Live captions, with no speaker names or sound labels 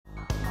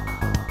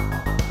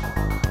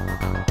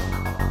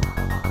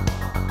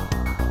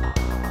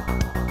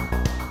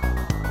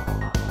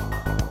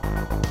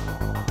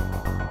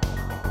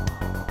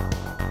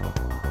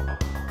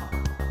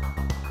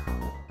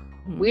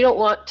We don't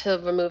want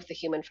to remove the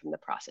human from the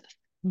process,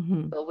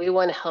 Mm-hmm. but we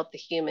want to help the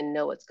human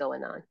know what's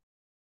going on.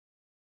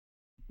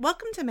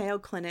 Welcome to Mayo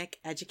Clinic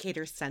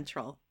Educators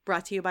Central,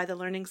 brought to you by the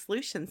Learning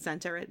Solutions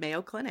Center at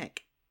Mayo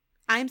Clinic.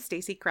 I'm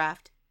Stacy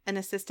Kraft, an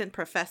assistant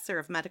professor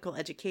of medical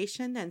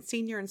education and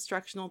senior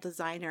instructional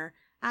designer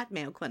at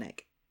Mayo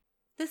Clinic.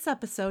 This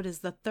episode is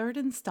the third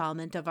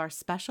installment of our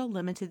special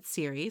limited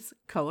series,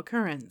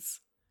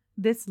 Co-Occurrence.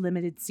 This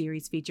limited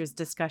series features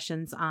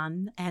discussions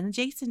on and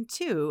adjacent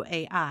to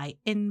AI,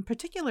 in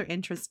particular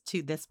interest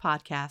to this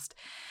podcast,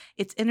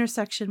 its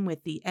intersection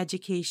with the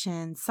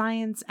education,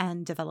 science,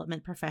 and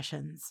development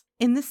professions.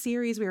 In this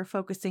series, we are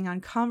focusing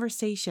on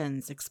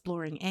conversations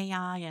exploring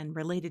AI and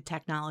related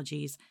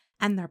technologies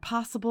and their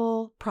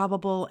possible,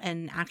 probable,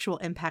 and actual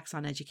impacts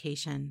on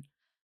education.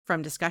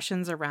 From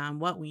discussions around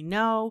what we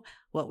know,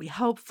 what we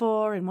hope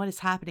for, and what is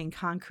happening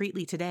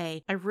concretely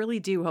today, I really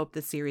do hope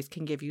this series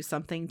can give you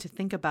something to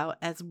think about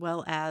as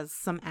well as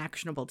some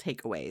actionable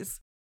takeaways.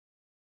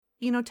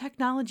 You know,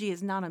 technology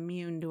is not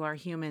immune to our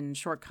human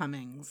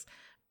shortcomings.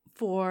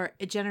 For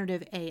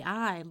generative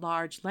AI,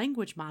 large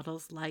language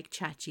models like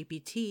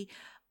ChatGPT,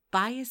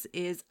 bias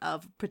is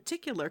of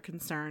particular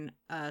concern,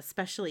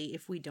 especially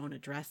if we don't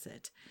address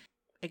it.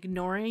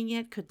 Ignoring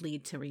it could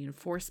lead to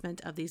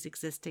reinforcement of these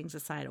existing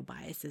societal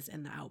biases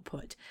in the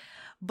output.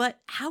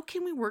 But how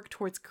can we work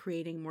towards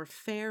creating more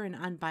fair and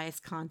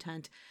unbiased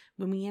content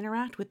when we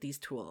interact with these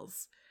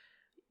tools?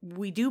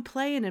 We do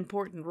play an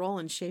important role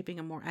in shaping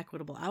a more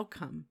equitable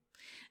outcome.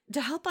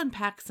 To help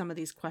unpack some of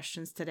these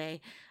questions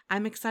today,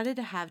 I'm excited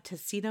to have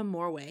Tessita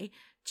Morway,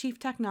 Chief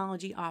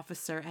Technology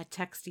Officer at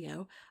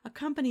Textio, a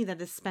company that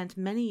has spent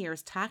many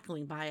years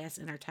tackling bias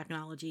in our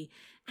technology,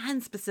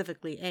 and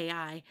specifically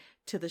AI,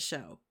 to the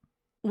show.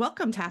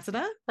 Welcome,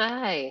 Tacita.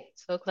 Hi,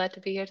 so glad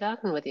to be here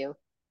talking with you.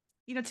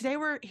 You know, today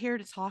we're here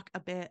to talk a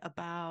bit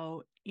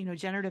about,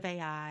 generative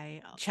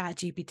AI.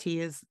 ChatGPT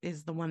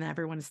is the one that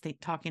everyone is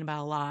talking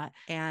about a lot,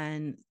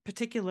 and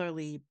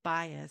particularly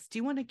bias. Do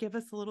you want to give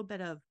us a little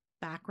bit of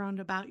background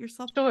about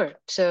yourself? Sure.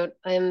 So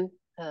I'm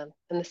the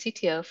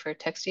CTO for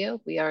Textio.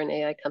 We are an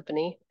AI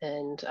company,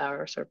 and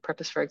our sort of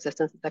purpose for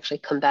existence is actually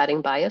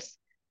combating bias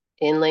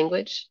in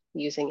language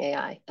using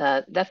AI.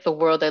 That's the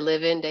world I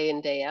live in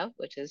day out,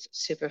 which is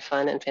super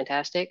fun and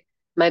fantastic.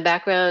 My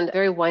background,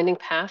 very winding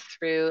path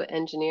through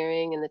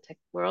engineering in the tech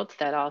world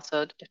that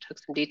also took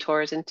some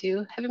detours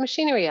into heavy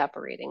machinery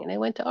operating. And I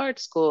went to art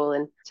school.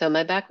 And so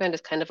my background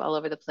is kind of all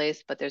over the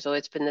place, but there's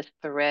always been this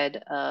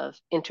thread of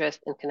interest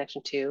and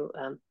connection to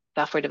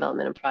software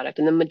development and product.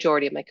 And the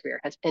majority of my career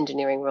has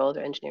engineering roles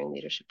or engineering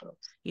leadership roles.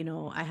 You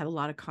know, I have a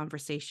lot of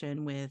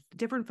conversation with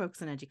different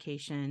folks in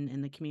education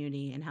in the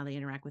community and how they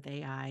interact with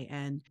AI,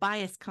 and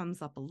bias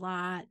comes up a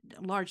lot.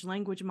 Large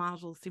language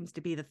models seems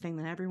to be the thing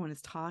that everyone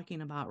is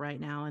talking about right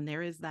now, and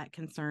there is that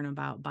concern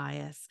about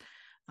bias.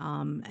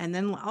 And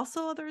then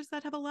also others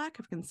that have a lack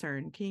of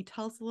concern. Can you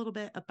tell us a little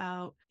bit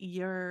about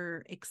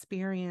your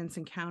experience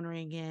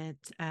encountering it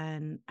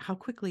and how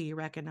quickly you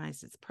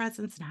recognized its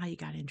presence and how you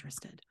got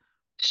interested?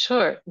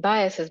 Sure.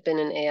 Bias has been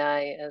in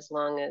AI as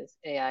long as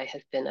AI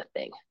has been a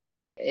thing.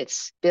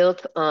 It's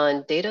built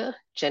on data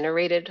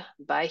generated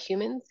by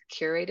humans,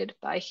 curated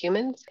by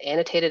humans,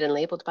 annotated and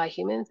labeled by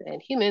humans,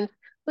 and humans,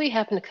 we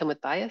happen to come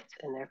with bias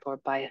and therefore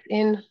bias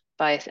in,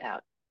 bias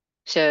out.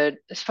 So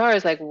as far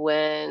as like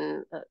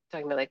when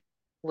talking about like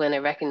when I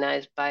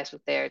recognize bias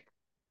was there,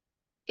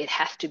 it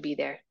has to be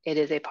there. It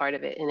is a part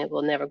of it and it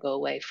will never go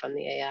away from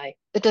the AI.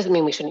 That doesn't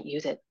mean we shouldn't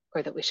use it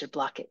or that we should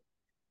block it.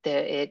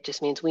 It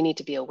just means we need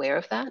to be aware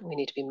of that. We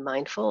need to be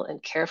mindful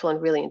and careful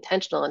and really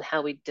intentional in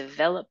how we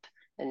develop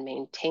and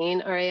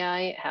maintain our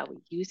AI, how we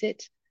use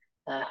it,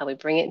 how we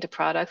bring it into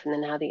products, and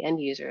then how the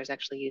end user is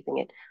actually using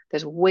it.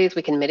 There's ways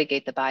we can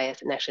mitigate the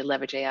bias and actually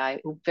leverage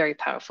AI in very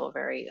powerful,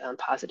 very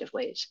positive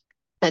ways.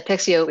 At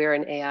Texio, we're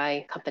an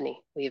AI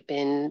company. We've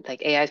been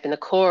like AI has been the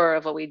core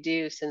of what we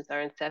do since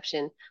our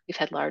inception. We've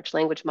had large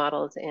language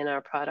models in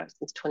our products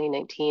since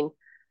 2019.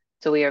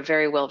 So we are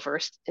very well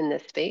versed in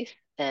this space.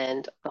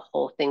 And the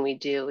whole thing we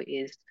do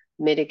is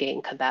mitigate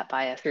and combat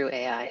bias through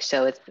AI.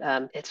 So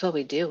it's what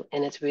we do,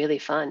 and it's really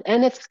fun,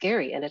 and it's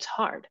scary, and it's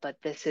hard. But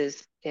it's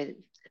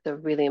a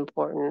really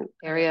important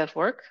area of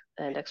work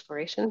and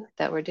exploration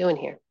that we're doing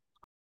here.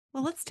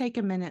 Well, let's take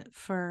a minute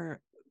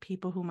for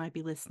people who might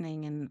be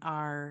listening and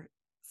are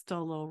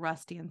still a little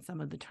rusty in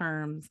some of the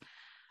terms.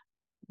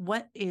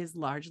 What is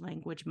large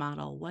language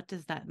model? What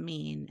does that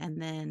mean?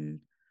 And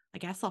then I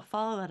guess I'll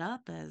follow that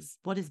up as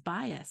what is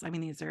bias? I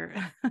mean, these are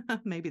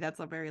maybe that's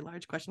a very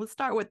large question. Let's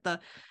start with the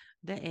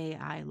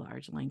AI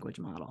large language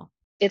model.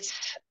 It's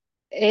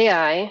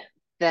AI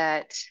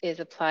that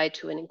is applied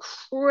to an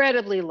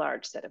incredibly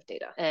large set of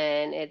data.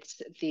 And it's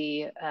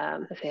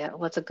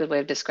what's a good way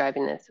of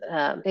describing this?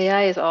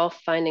 AI is all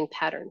finding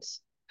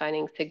patterns,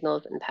 finding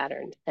signals and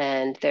patterns.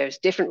 And there's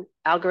different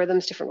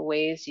algorithms, different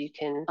ways you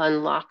can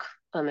unlock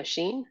a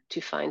machine to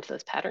find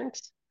those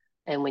patterns.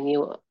 And when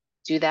you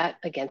do that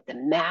against a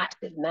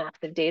massive,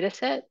 massive data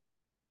set,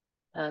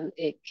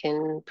 it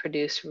can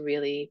produce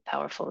really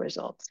powerful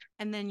results.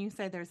 And then you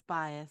say there's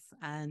bias,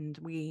 and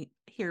we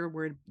hear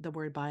the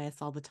word bias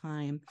all the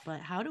time.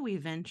 But how do we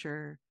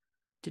venture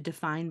to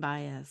define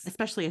bias,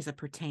 especially as it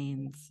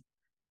pertains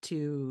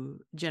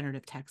to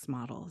generative text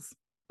models?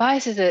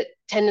 Bias is a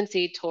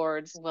tendency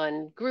towards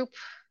one group,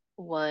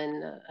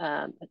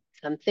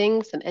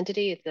 something, some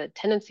entity. It's a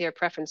tendency or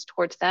preference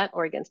towards that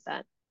or against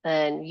that.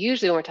 And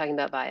usually, when we're talking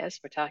about bias,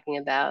 we're talking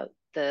about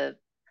the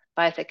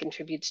bias that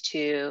contributes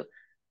to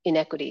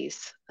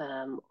inequities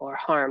or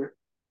harm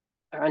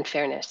or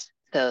unfairness.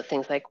 So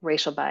things like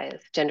racial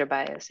bias, gender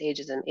bias,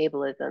 ageism,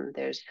 ableism.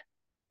 There's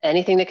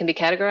anything that can be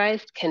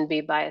categorized can be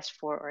biased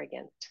for or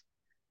against.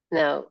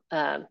 Now,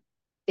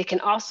 it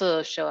can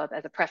also show up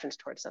as a preference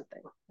towards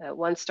something.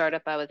 One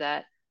startup I was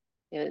at,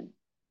 it,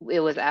 it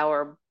was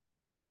our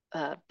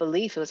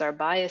belief, it was our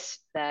bias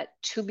that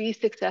to be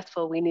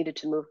successful, we needed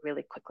to move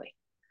really quickly.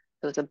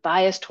 It was a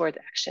bias towards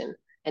action.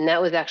 And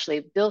that was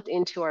actually built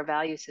into our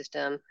value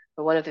system,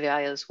 where one of the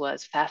values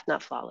was fast,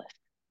 not flawless.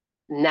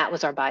 And that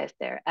was our bias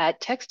there.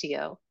 At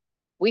Textio,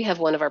 we have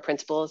one of our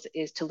principles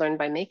is to learn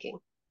by making.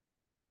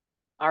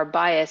 Our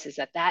bias is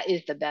that that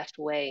is the best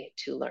way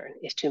to learn,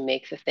 is to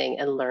make the thing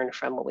and learn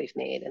from what we've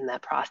made in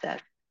that process.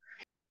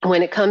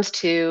 When it comes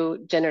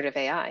to generative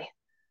AI,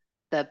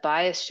 the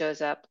bias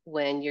shows up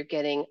when you're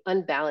getting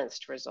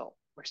unbalanced result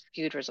or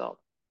skewed result.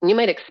 And you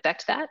might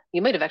expect that.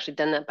 You might have actually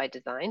done that by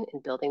design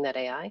in building that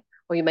AI,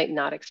 or you might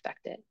not expect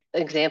it.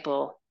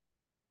 Example,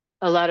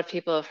 a lot of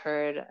people have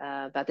heard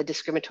about the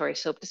discriminatory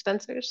soap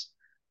dispensers,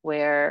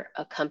 where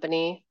a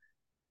company,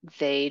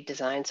 they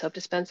design soap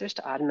dispensers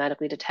to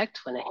automatically detect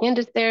when a hand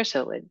is there.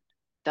 So it would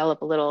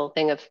develop a little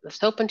thing of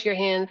soap into your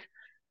hands.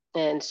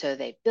 And so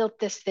they built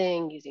this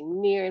thing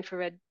using near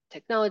infrared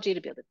technology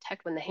to be able to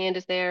detect when the hand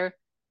is there.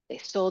 They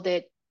sold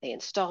it, they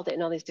installed it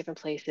in all these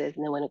different places.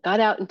 And then when it got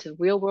out into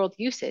real world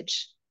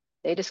usage,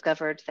 they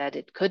discovered that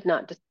it could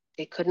not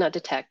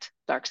detect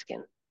dark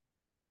skin.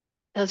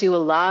 Tells you a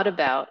lot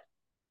about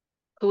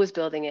who was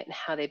building it and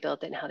how they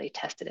built it and how they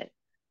tested it.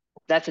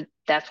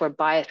 That's where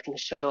bias can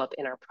show up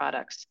in our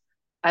products.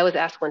 I was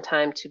asked one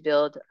time to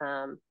build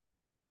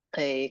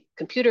a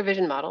computer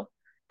vision model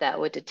that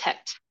would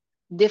detect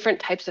different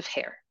types of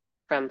hair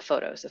from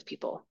photos of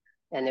people.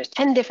 And there's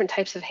 10 different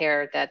types of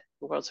hair that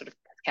the world sort of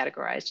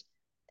categorized.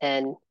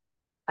 And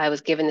I was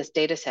given this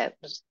data set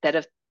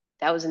of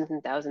thousands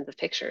and thousands of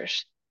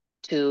pictures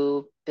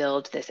to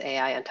build this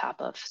AI on top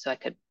of. So I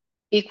could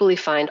equally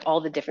find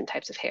all the different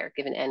types of hair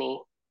given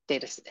any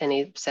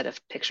set of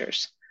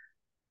pictures.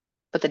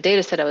 But the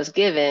data set I was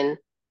given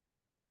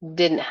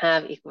didn't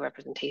have equal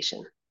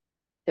representation.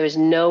 There was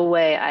no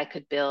way I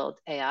could build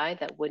AI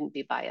that wouldn't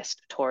be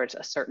biased towards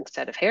a certain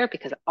set of hair,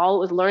 because all it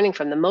was learning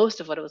from, the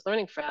most of what it was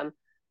learning from,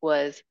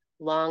 was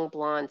long,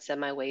 blonde,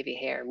 semi-wavy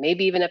hair,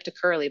 maybe even up to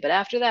curly. But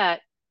after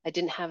that, I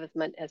didn't have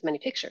as many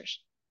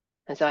pictures.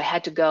 And so I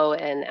had to go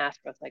and ask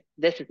for, like,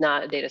 this is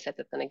not a data set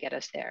that's going to get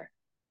us there.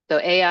 So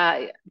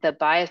AI, the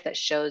bias that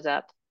shows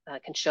up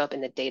can show up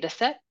in the data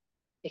set.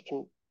 It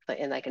can,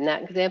 in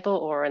that example,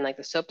 or in like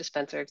the soap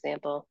dispenser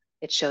example,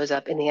 it shows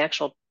up in the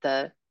actual,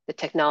 the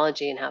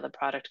technology and how the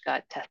product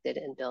got tested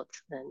and built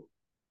and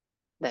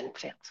then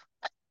failed.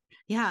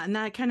 Yeah, and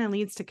that kind of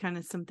leads to kind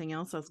of something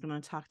else I was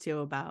going to talk to you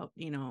about,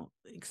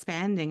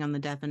 expanding on the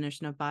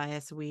definition of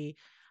bias. We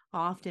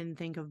often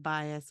think of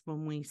bias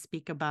when we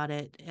speak about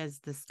it as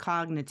this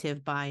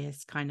cognitive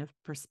bias kind of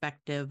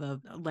perspective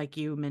of, like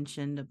you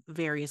mentioned,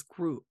 various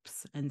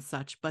groups and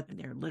such, but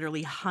there are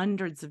literally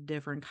hundreds of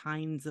different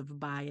kinds of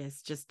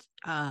bias just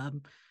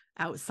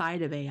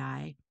outside of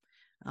AI.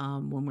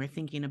 When we're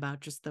thinking about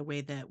just the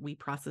way that we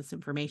process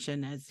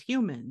information as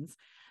humans.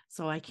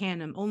 So I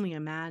can only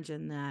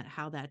imagine that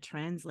how that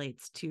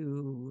translates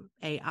to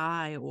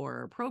AI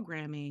or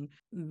programming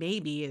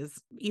maybe is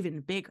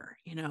even bigger,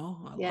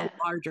 a Yeah,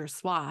 larger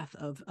swath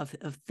of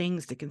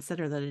things to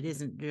consider, that it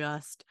isn't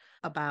just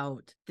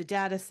about the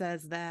data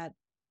says that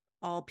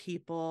all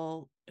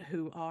people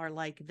who are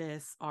like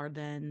this are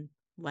then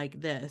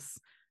like this.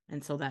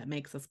 And so that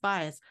makes us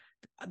biased.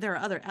 There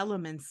are other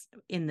elements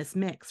in this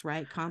mix,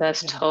 right?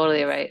 that's Complicated totally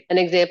things. right. An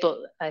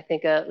example, I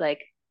think,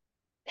 like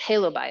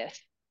halo bias.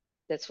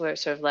 That's where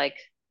it's sort of like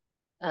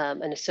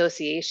an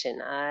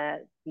association.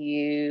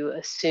 You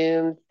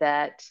assume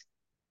that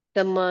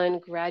someone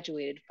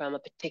graduated from a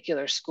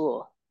particular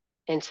school,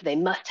 and so they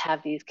must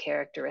have these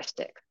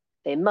characteristics.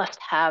 They must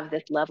have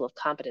this level of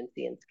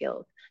competency and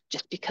skills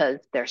just because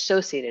they're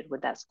associated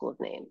with that school's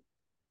name,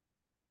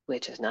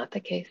 which is not the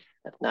case.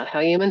 That's not how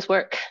humans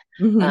work.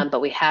 Mm-hmm.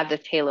 But we have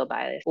this halo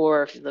bias.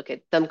 Or if you look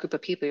at some group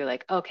of people, you're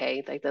like,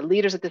 okay, like the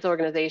leaders of this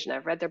organization,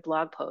 I've read their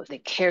blog posts. They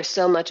care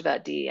so much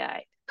about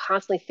DEI,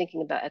 constantly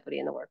thinking about equity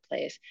in the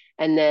workplace.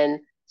 And then,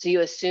 so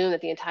you assume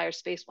that the entire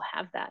space will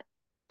have that.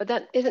 But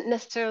that isn't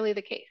necessarily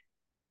the case.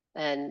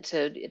 And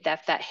so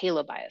that's that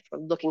halo bias. We're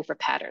looking for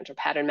patterns or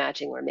pattern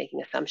matching. We're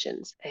making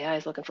assumptions. AI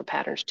is looking for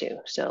patterns too.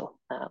 So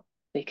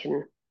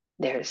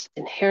there's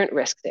inherent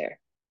risk there.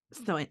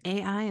 So an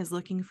AI is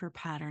looking for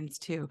patterns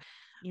too.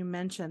 You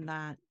mentioned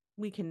that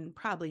we can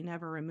probably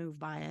never remove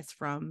bias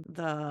from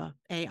the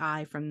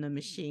AI, from the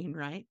machine,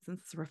 right?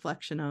 Since it's a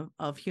reflection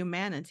of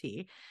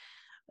humanity.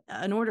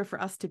 In order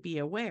for us to be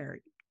aware,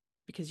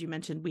 because you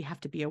mentioned we have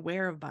to be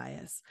aware of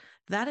bias,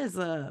 that is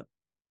a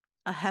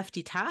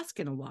hefty task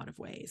in a lot of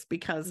ways,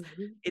 because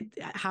Mhm.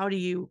 how do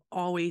you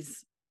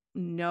always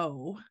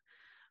know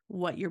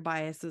what your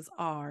biases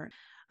are?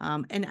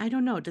 And I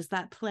don't know, does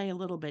that play a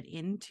little bit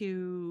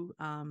into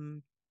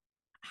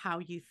how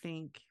you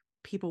think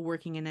people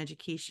working in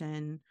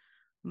education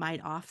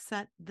might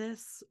offset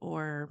this?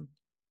 Or,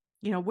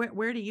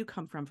 where do you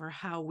come from for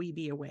how we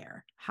be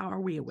aware? How are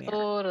we aware?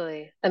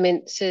 Totally. I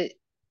mean, so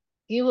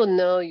you will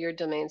know your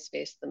domain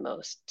space the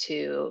most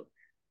to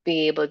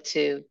be able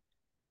to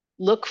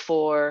look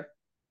for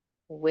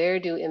where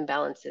do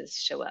imbalances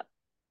show up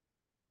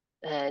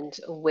and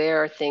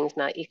where are things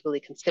not equally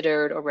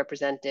considered or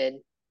represented,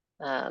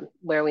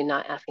 where are we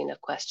not asking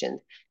enough questions.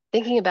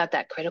 Thinking about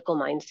that critical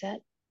mindset,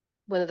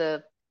 one of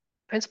the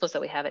principles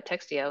that we have at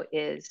Textio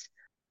is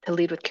to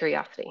lead with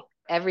curiosity.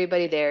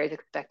 Everybody there is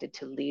expected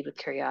to lead with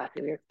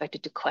curiosity. We're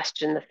expected to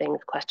question the things,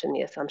 question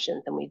the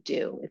assumptions, and we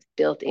do. It's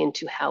built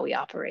into how we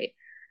operate.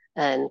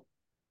 And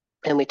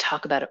we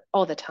talk about it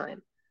all the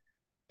time.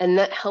 And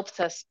that helps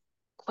us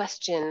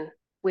question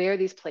where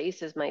these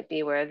places might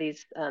be, where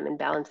these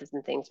imbalances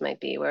and things might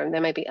be, where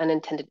there might be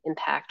unintended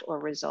impact or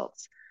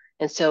results.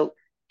 And so,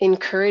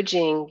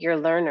 encouraging your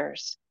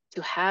learners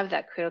to have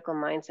that critical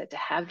mindset, to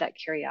have that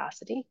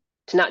curiosity,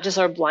 to not just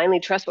sort of blindly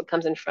trust what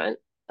comes in front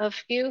of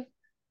you,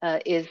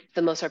 is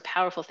the most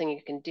powerful thing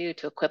you can do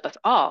to equip us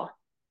all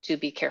to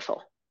be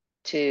careful,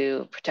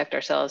 to protect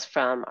ourselves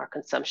from our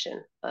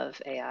consumption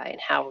of AI and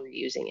how we're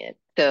using it.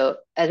 So,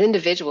 as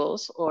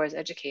individuals or as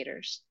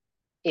educators,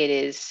 it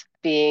is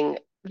being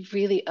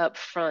really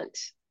upfront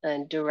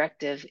and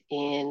directive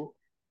in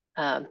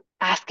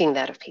asking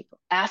that of people,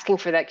 asking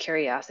for that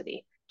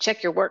curiosity.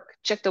 Check your work,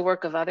 check the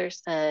work of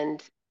others,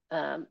 and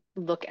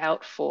look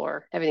out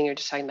for everything you're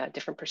just talking about,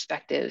 different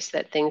perspectives,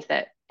 that things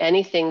that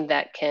anything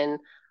that can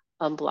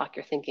unblock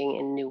your thinking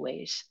in new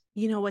ways.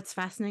 What's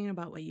fascinating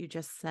about what you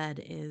just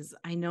said is,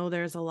 I know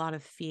there's a lot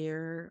of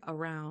fear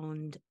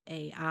around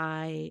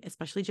AI,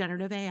 especially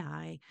generative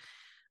AI,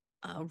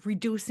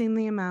 reducing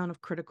the amount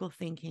of critical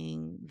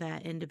thinking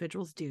that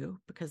individuals do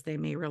because they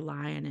may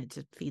rely on it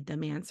to feed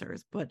them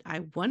answers. But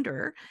I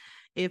wonder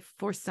if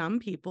for some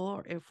people,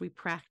 or if we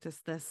practice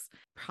this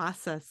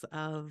process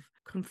of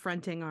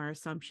confronting our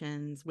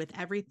assumptions with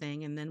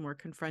everything, and then we're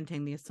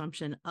confronting the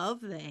assumption of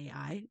the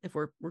AI, if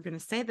we're going to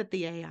say that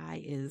the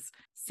AI is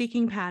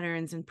seeking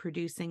patterns and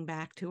producing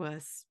back to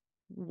us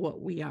what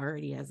we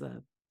already as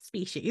a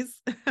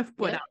species have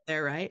put Yeah. out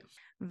there, right?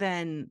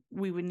 Then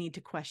we would need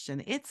to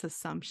question its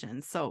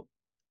assumptions. So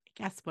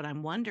I guess what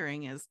I'm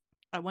wondering is,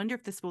 I wonder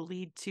if this will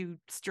lead to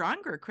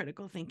stronger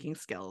critical thinking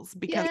skills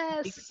because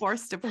we're being Yes.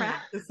 forced to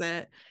practice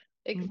it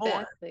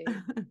more. Exactly.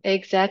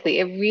 Exactly.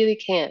 It really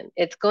can.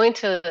 It's going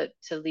to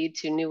lead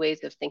to new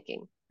ways of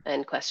thinking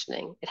and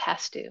questioning. It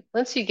has to.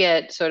 Once you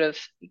get sort of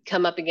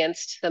come up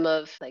against some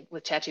of like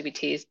with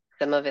ChatGPT,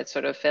 some of its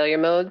sort of failure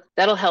mode,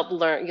 that'll help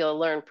learn. You'll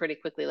learn pretty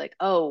quickly, like,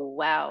 oh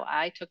wow,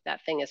 I took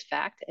that thing as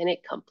fact and it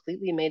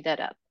completely made that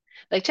up.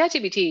 Like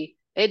ChatGPT,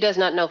 it does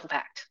not know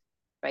fact,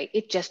 right?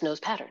 It just knows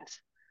patterns.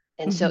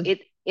 And so Mhm.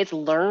 it's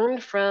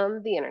learned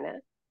from the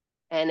internet,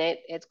 and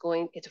it's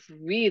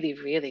really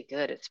really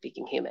good at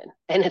speaking human,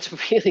 and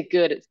it's really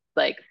good at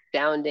like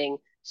sounding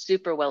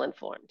super well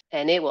informed,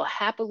 and it will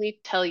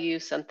happily tell you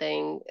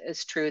something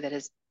is true that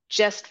is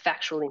just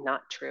factually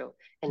not true,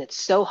 and it's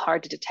so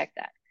hard to detect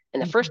that.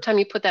 And the Mhm. first time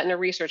you put that in a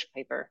research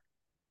paper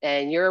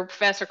and your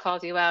professor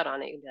calls you out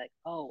on it, you'd be like,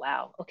 oh,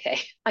 wow, okay,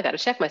 I got to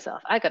check myself.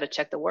 I got to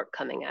check the work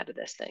coming out of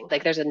this thing.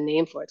 Like there's a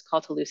name for it. It's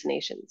called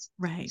hallucinations.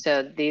 Right.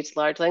 So these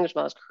large language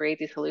models create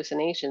these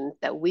hallucinations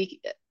that we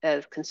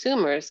as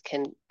consumers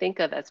can think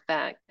of as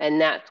fact.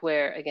 And that's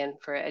where, again,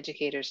 for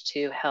educators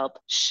to help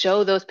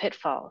show those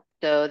pitfalls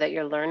so that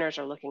your learners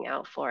are looking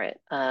out for it,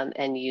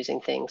 and using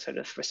things sort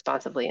of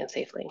responsibly and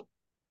safely.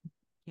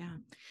 Yeah.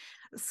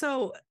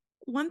 So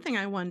one thing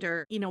I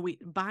wonder, we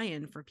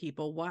buy-in for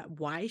people.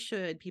 Why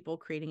should people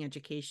creating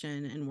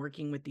education and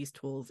working with these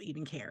tools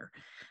even care?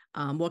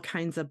 What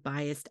kinds of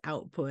biased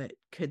output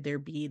could there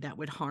be that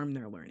would harm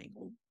their learning?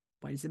 Well,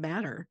 why does it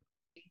matter?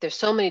 There's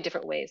so many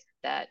different ways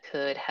that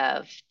could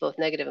have both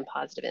negative and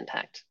positive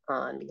impact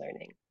on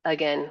learning.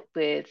 Again,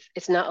 with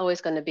it's not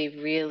always going to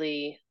be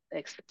really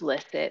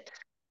explicit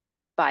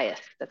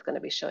bias that's going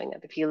to be showing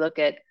up. If you look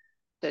at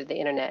the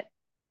internet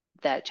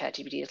that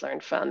ChatGPT has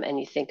learned from, and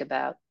you think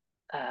about,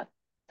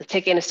 let's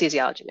take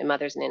anesthesiology. My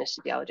mother's an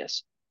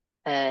anesthesiologist,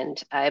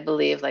 and I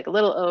believe like a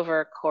little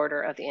over a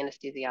quarter of the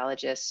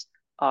anesthesiologists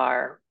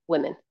are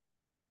women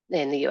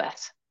in the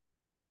US.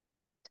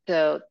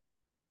 So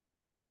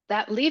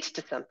that leads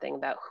to something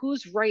about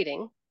who's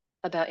writing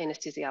about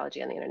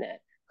anesthesiology on the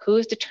internet,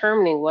 who's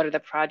determining what are the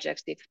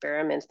projects, the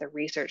experiments, the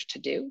research to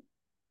do.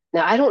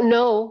 Now, I don't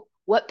know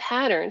what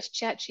patterns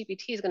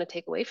ChatGPT is going to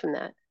take away from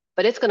that,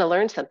 but it's going to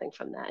learn something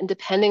from that. And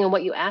depending on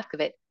what you ask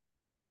of it,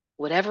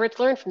 whatever it's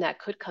learned from that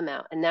could come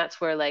out. And that's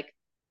where like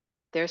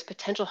there's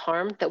potential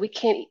harm that we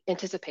can't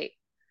anticipate.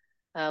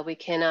 We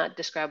cannot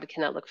describe, we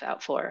cannot look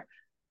out for.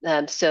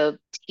 So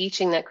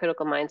teaching that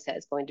critical mindset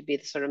is going to be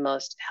the sort of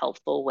most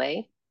helpful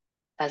way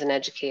as an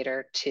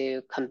educator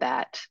to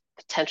combat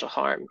potential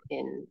harm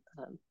in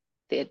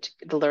the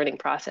learning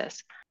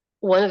process.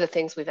 One of the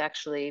things we've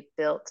actually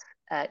built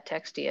at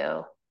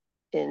Textio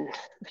in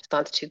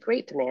response to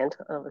great demand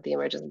with the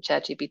emergence of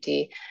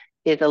ChatGPT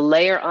is a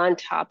layer on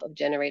top of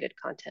generated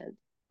content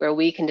where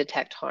we can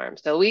detect harm.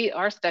 So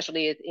our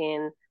specialty is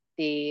in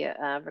the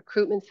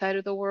recruitment side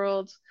of the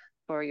world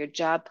for your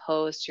job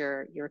posts,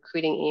 your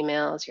recruiting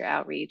emails, your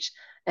outreach,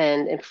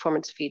 and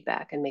performance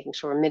feedback, and making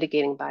sure we're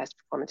mitigating biased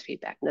performance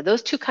feedback. Now,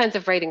 those two kinds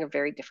of writing are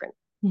very different.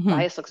 Mm-hmm.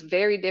 Bias looks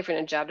very different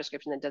in job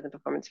description than it does in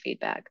performance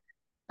feedback.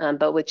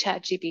 But with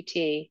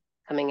ChatGPT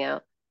coming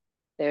out,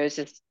 there's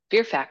this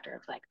fear factor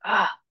of like,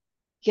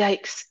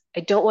 yikes,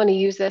 I don't want to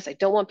use this. I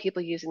don't want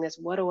people using this.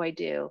 What do I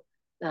do?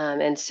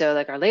 And so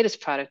like our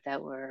latest product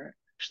that we're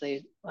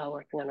actually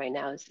working on right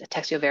now is a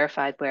Textio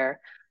Verified,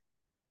 where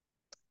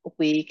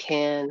we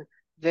can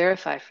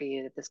verify for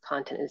you that this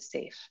content is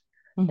safe.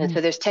 Mm-hmm. And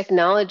so there's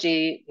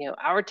technology,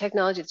 our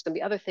technology, it's going to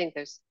be other things.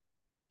 There's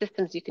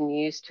systems you can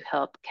use to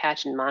help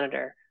catch and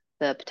monitor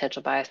the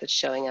potential bias that's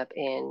showing up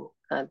in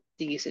the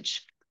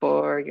usage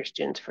for your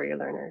students, for your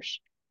learners.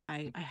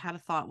 I had a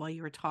thought while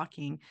you were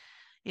talking.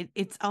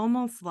 It's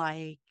almost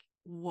like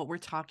what we're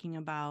talking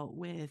about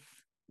with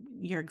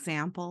your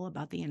example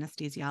about the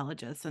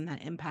anesthesiologist and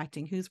that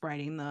impacting who's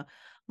writing the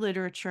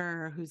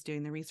literature, who's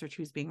doing the research,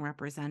 who's being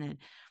represented.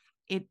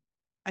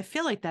 I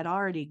feel like that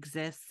already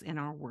exists in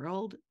our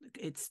world.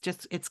 It's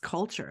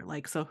culture.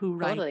 Like, so who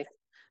writes,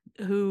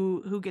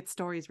 who gets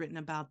stories written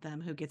about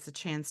them, who gets a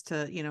chance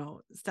to,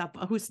 stuff,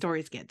 whose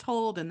stories get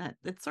told, and that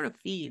sort of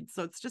feeds.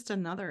 So it's just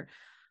another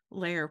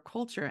layer of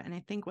culture. And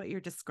I think what you're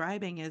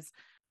describing is,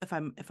 if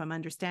I'm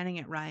understanding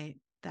it right,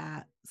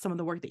 that some of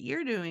the work that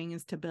you're doing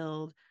is to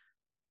build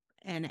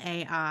an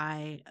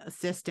AI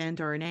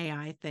assistant or an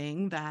AI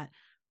thing that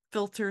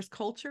filters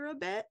culture a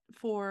bit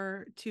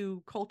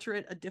to culture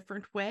it a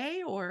different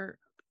way, or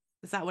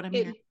is that what I'm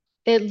hearing?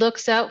 It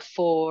looks out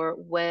for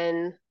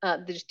when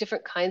there's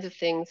different kinds of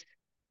things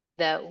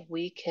that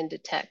we can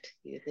detect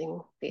using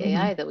the mm-hmm.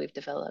 AI that we've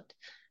developed.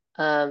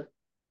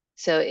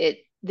 So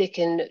they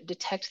can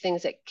detect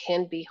things that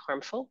can be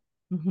harmful.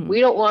 Mm-hmm.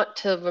 We don't want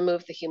to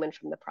remove the human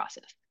from the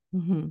process,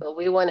 mm-hmm. but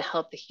we want to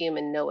help the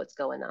human know what's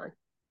going on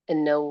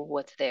and know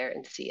what's there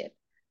and see it.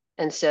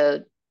 And so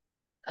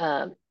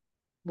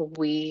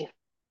we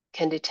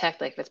can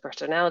detect, like, if it's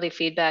personality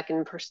feedback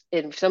and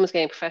if someone's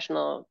getting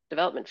professional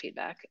development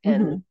feedback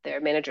and mm-hmm.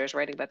 their manager is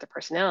writing about their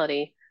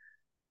personality,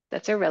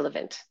 that's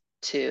irrelevant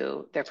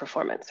to their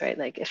performance, right?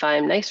 Like, if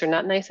I'm nice or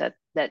not nice,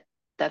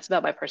 that's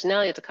about my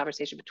personality. It's a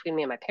conversation between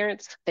me and my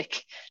parents.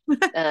 Like,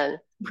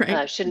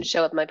 right. Shouldn't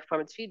show up in my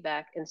performance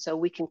feedback. And so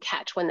we can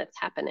catch when that's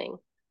happening,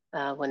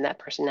 when that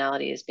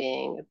personality is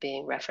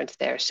being referenced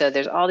there. So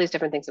there's all these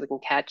different things that we can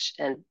catch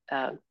and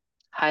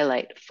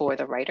highlight for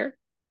the writer.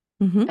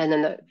 Mm-hmm. And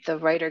then the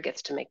writer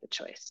gets to make the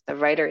choice. The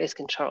writer is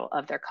control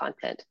of their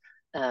content,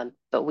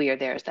 but we are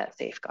there as that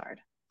safeguard.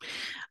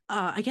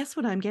 I guess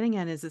what I'm getting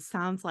at is, it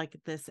sounds like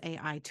this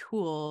AI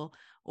tool,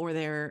 or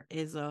there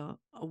is a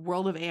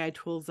world of AI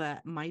tools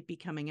that might be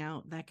coming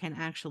out that can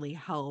actually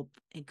help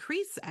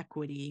increase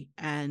equity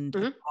and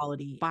mm-hmm.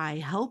 equality by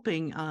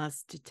helping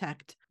us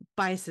detect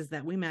biases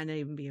that we might not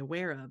even be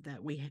aware of,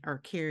 that we are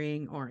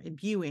carrying or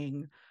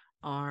imbuing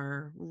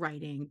our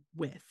writing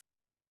with.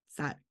 Does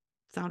that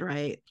sound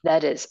right?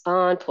 That is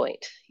on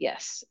point,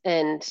 yes.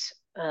 And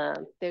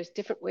there's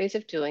different ways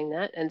of doing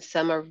that, and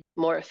some are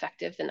more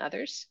effective than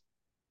others.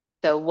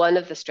 So one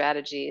of the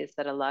strategies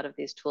that a lot of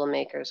these tool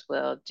makers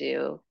will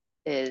do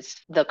is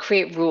they'll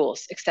create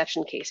rules,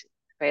 exception cases,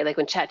 right? Like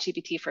when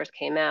ChatGPT first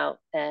came out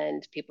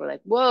and people were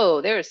like,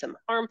 whoa, there is some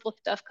harmful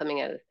stuff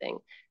coming out of the thing.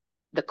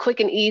 The quick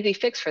and easy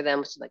fix for them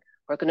was like,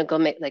 we're going to go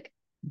make, like,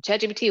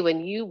 ChatGPT, when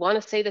you want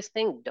to say this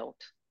thing, don't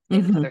say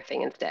mm-hmm. this other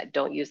thing instead.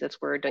 Don't use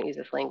this word, don't use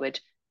this language.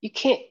 You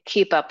can't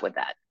keep up with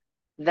that.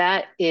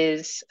 That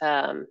is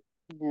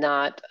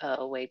not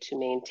a way to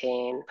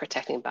maintain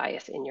protecting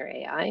bias in your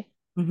AI.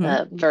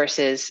 Mm-hmm.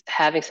 Versus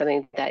having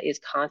something that is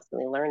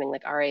constantly learning.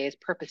 Like, RA is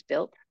purpose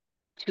built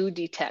to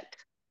detect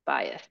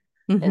bias.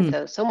 Mm-hmm. And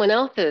so someone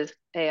else's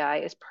AI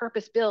is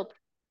purpose built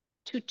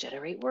to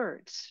generate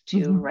words,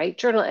 to mm-hmm. write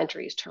journal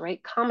entries, to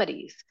write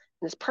comedies.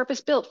 And it's purpose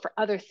built for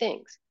other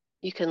things.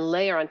 You can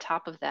layer on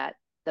top of that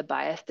the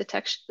bias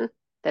detection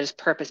that is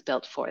purpose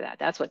built for that.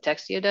 That's what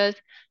Textio does.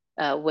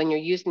 When you're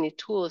using these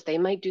tools, they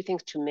might do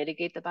things to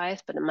mitigate the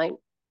bias, but there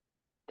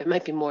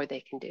might be more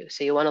they can do.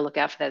 So you want to look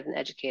out for that as an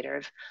educator,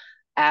 of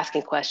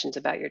asking questions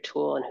about your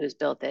tool and who's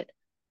built it.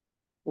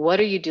 What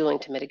are you doing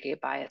to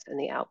mitigate bias in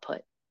the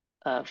output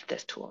of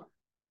this tool?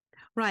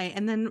 Right.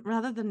 And then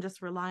rather than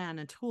just rely on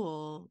a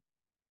tool,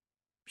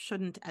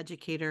 shouldn't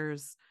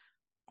educators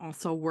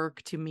also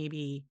work to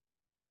maybe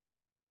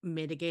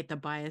mitigate the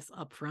bias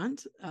up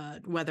front,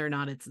 whether or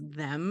not it's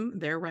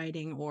their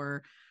writing,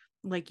 or,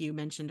 like you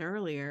mentioned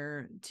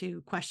earlier,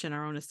 to question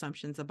our own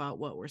assumptions about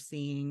what we're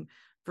seeing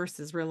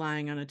versus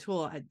relying on a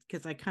tool.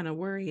 Because I kind of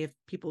worry if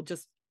people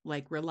just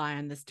like rely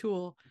on this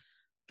tool,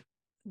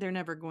 they're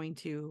never going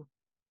to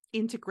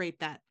integrate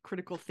that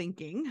critical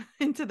thinking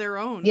into their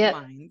own Yeah,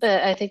 minds.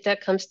 I think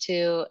that comes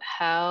to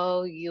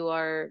how you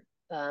are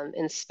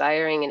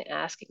inspiring and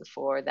asking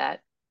for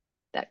that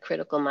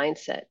critical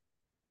mindset,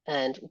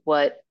 and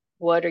what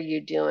are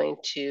you doing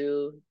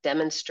to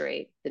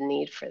demonstrate the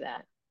need for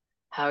that?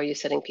 How are you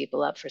setting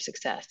people up for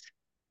success?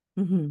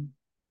 Mm-hmm.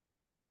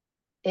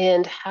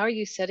 And how are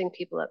you setting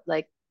people up?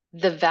 Like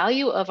the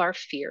value of our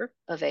fear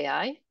of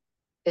AI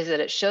is that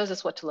it shows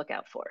us what to look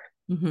out for.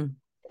 Mm-hmm.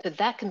 So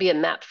that can be a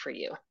map for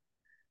you,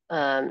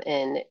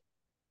 in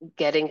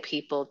getting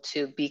people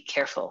to be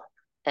careful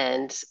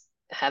and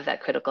have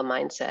that critical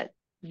mindset.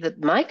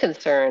 My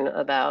concern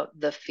about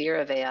the fear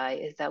of AI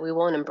is that we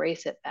won't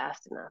embrace it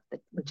fast enough.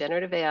 With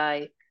generative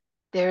AI,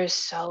 there is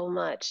so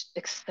much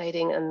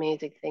exciting,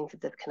 amazing things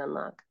that this can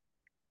unlock.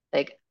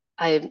 Like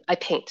I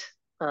paint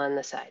on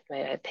the side,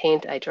 right? I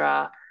paint, I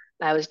draw.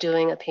 I was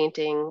doing a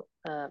painting,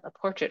 a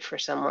portrait for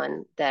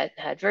someone that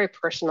had very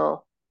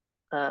personal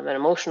and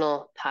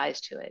emotional ties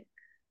to it.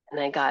 And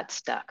I got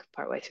stuck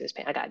partway through this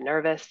paint. I got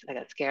nervous. I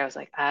got scared. I was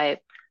like,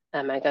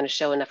 am I going to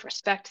show enough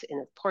respect in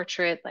this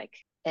portrait? Like,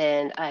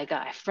 and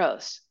I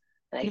froze,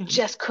 and I Yeah.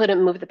 just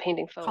couldn't move the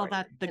painting Call forward.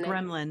 that the And I,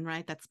 gremlin,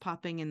 right? That's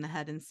popping in the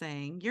head and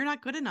saying, you're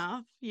not good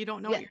enough. You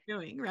don't know what yeah, you're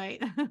doing,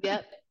 right?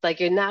 yep. Like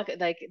you're not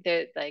like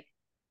they're like,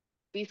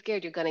 be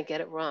scared. You're going to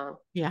get it wrong.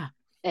 Yeah.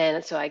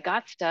 And so I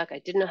got stuck. I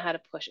didn't know how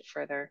to push it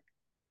further,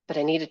 but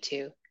I needed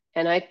to.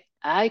 And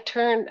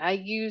I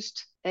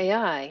used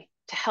AI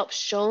to help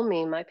show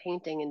me my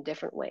painting in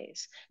different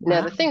ways.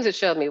 Now, Wow. the things it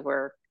showed me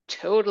were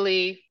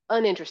totally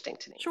uninteresting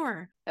to me.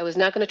 Sure. I was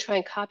not going to try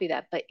and copy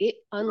that, but it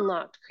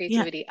unlocked Yeah.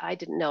 creativity I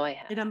didn't know I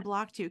It had.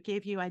 unblocked you,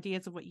 gave you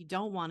ideas of what you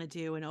don't want to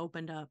do and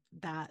opened up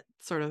that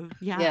sort of,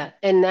 yeah. Yeah.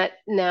 And that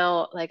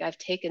now, like, I've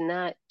taken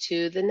that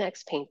to the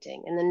next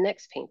painting and the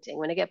next painting.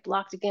 When I get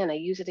blocked again, I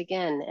use it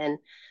again. And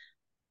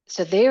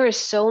so there is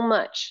so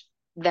much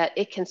that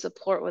it can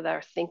support with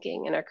our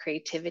thinking and our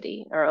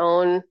creativity, our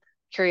own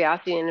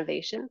curiosity and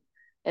innovation.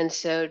 And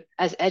so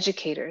as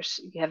educators,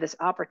 you have this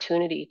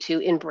opportunity to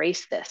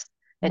embrace this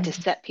and to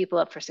Mhm. set people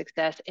up for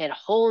success and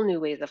whole new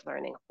ways of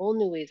learning, whole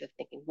new ways of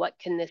thinking. What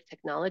can this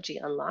technology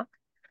unlock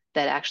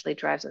that actually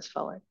drives us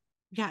forward?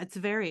 Yeah, it's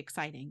very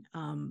exciting.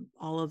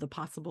 All of the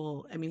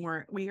possible, I mean,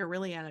 we are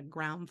really at a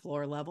ground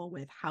floor level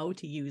with how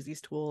to use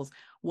these tools.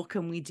 What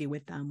can we do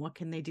with them? What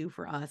can they do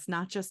for us?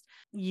 Not just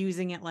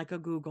using it like a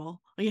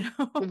Google, like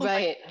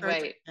Right, search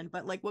right. engine,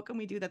 but like what can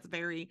we do that's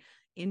very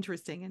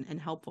interesting and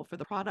helpful for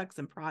the products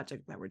and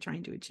projects that we're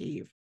trying to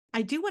achieve.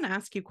 I do want to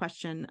ask you a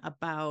question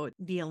about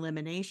the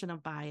elimination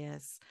of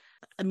bias.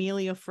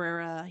 Emilio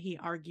Freire, he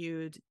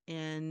argued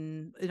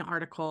in an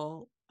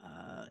article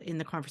in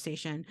the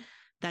conversation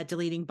that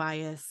deleting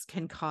bias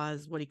can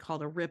cause what he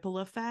called a ripple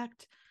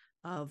effect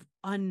of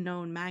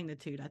unknown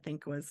magnitude, I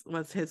think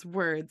was his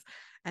words,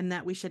 and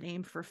that we should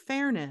aim for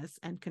fairness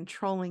and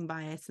controlling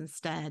bias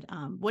instead.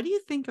 What do you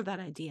think of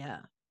that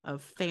idea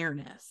of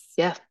fairness?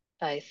 Yeah,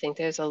 I think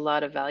there's a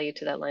lot of value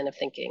to that line of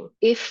thinking.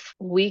 If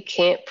we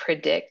can't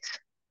predict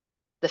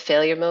the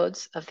failure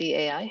modes of the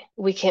AI,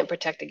 we can't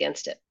protect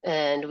against it,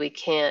 and we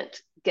can't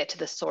get to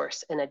the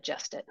source and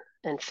adjust it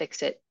and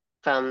fix it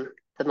from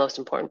the most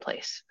important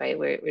place, right?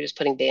 We're just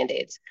putting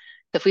band-aids.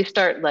 So if we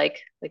start like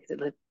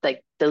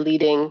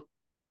deleting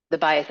the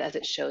bias as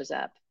it shows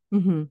up,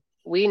 Mm-hmm.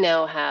 we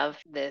now have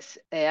this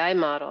AI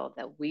model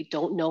that we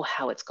don't know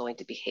how it's going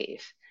to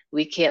behave.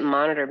 We can't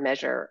monitor,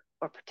 measure,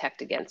 or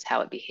protect against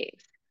how it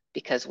behaves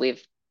because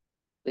we've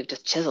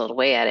just chiseled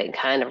away at it in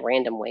kind of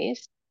random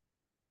ways.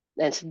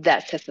 And so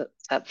that sets us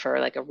up for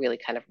like a really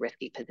kind of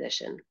risky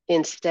position.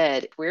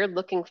 Instead, we're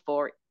looking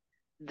for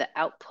the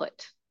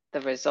output,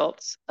 the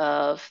results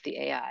of the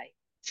AI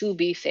to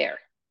be fair.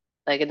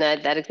 Like in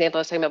that example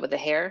I was talking about with the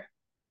hair,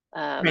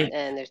 Right.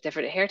 and there's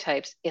different hair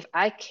types. If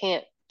I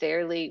can't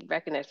fairly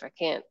recognize, if I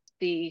can't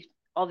see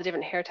all the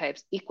different hair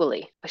types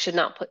equally, I should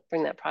not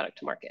bring that product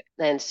to market.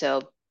 And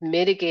so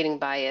mitigating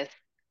bias,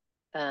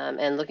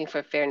 and looking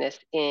for fairness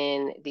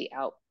in the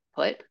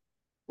output,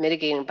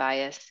 mitigating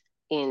bias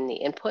in the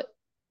input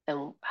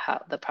and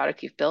how the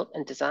product you've built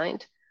and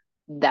designed,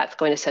 that's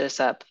going to set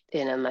us up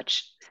in a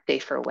much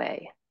safer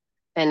way.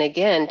 And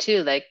again,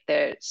 too, like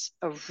there's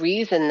a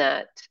reason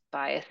that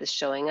bias is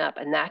showing up,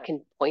 and that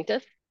can point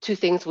us to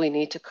things we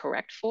need to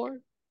correct for.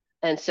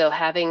 And so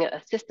having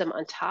a system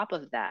on top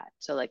of that,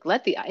 so like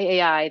let the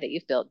AI that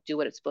you've built do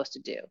what it's supposed to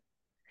do,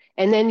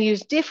 and then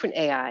use different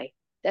AI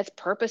that's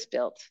purpose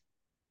built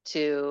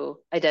to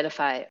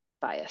identify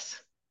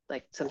bias,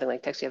 like something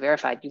like Textio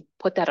Verified. You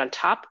put that on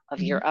top of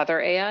Mhm. your other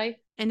AI,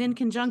 And in it's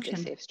a conjunction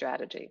safe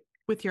strategy.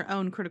 with your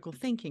own critical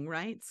thinking,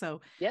 right?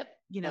 So, Yep,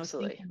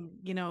 absolutely.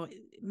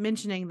 thinking,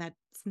 mentioning that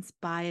since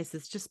bias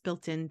is just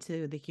built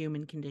into the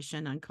human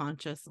condition,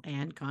 unconscious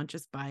and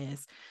conscious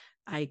bias,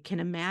 I can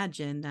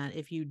imagine that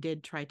if you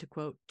did try to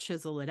quote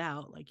chisel it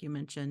out, like you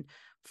mentioned,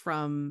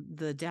 from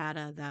the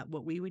data, that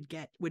what we would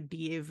get would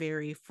be a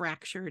very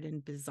fractured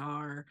and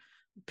bizarre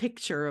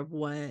picture of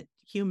what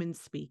human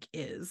speak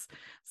is.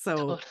 So,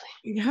 Totally.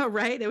 yeah,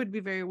 right. It would be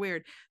very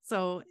weird.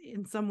 So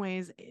in some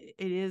ways it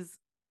is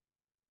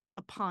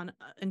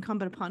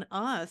incumbent upon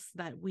us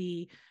that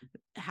we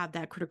have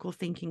that critical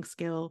thinking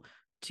skill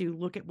to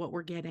look at what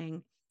we're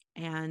getting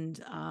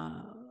and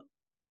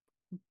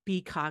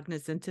be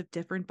cognizant of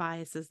different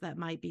biases that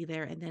might be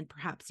there, and then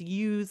perhaps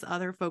use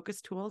other focus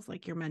tools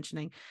like you're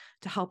mentioning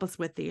to help us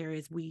with the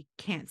areas we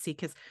can't see,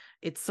 because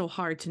it's so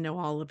hard to know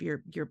all of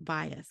your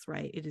bias,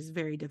 right? It is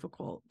very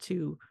difficult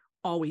to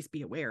always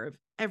be aware of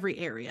every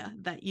area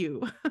that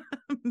you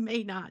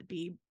may not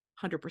be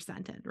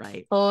 100% in,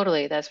 right?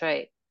 Totally. That's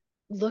right.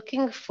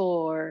 Looking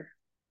for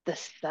the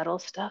subtle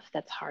stuff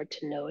that's hard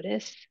to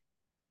notice,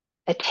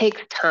 it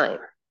takes time.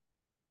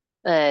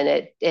 And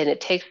it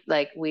takes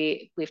like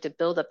we have to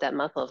build up that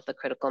muscle of the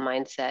critical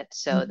mindset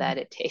so that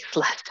Mhm. it takes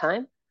less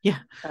time. Yeah.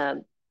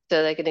 Um,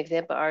 so like an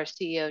example, our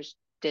CEO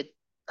did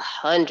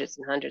hundreds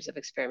and hundreds of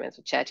experiments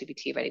with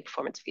ChatGPT writing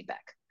performance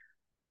feedback.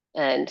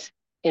 And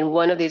in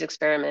one of these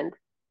experiments,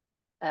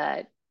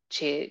 uh,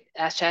 she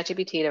asked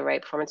ChatGPT to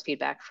write performance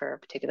feedback for a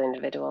particular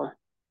individual.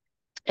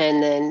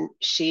 And then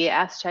she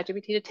asked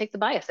ChatGPT to take the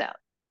bias out.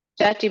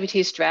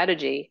 ChatGPT's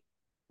strategy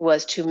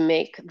was to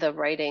make the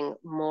writing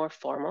more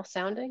formal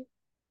sounding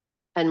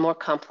and more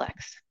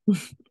complex.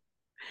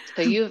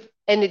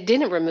 And it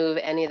didn't remove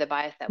any of the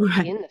bias that was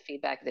Right. in the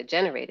feedback that it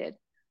generated.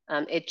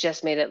 It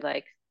just made it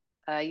like,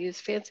 I use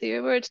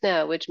fancier words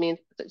now, which means,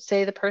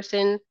 say the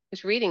person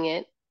who's reading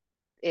it,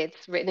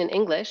 it's written in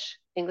English.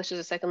 English is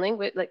a second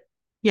language. Like,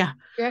 Yeah.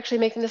 you're actually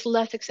making this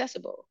less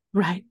accessible.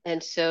 Right.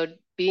 And so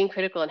being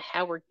critical on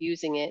how we're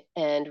using it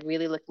and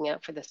really looking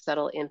out for the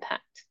subtle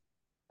impact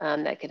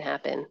that can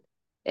happen.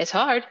 It's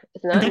hard.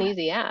 It's And not an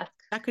easy ask.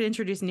 that could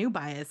introduce new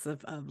bias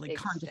of like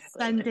Exactly.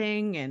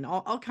 condescending and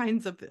all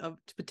kinds of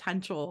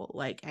potential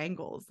like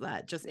angles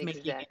that just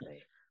making it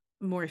Exactly.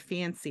 more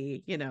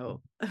fancy, Yeah.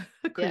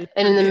 could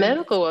And in the introduce.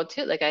 medical world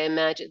too, like I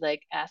imagine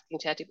like asking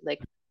ChatGPT, like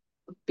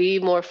be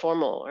more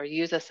formal or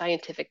use a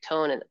scientific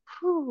tone and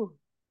whew,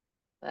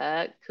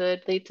 that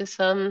could lead to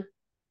some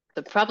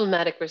the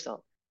problematic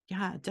result.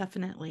 Yeah,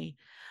 definitely.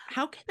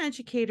 How can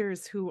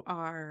educators who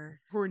are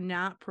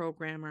not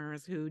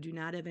programmers, who do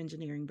not have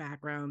engineering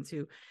backgrounds,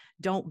 who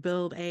don't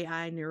build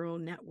AI neural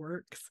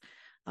networks,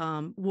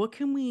 what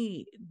can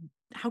we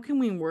how can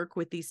we work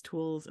with these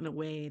tools in a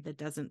way that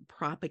doesn't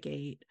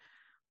propagate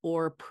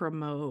or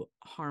promote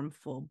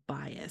harmful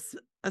bias,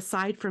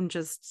 aside from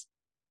just,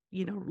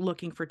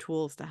 looking for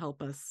tools to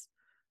help us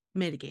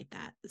mitigate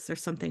that? Is there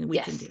something we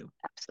can Yes, do?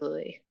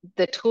 absolutely.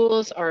 The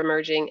tools are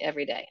emerging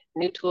every day.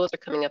 New tools are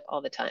coming up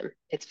all the time.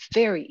 It's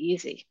very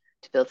easy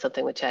to build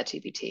something with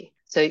ChatGPT.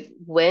 So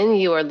when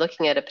you are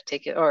looking at a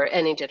particular or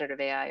any generative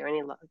AI or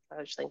any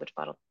large language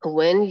model,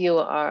 when you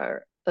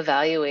are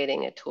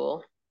evaluating a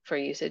tool for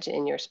usage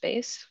in your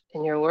space,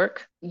 in your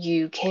work,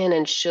 you can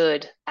and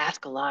should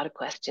ask a lot of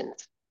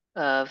questions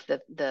of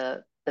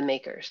the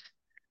makers.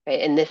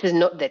 Right? And this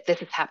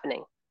is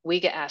happening. We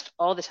get asked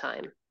all the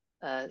time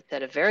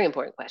set of very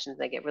important questions.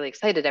 And I get really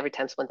excited every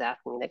time someone's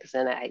asking me that because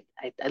then I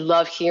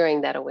love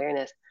hearing that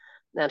awareness.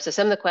 So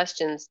some of the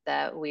questions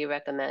that we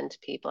recommend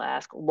people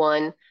ask,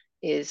 one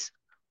is,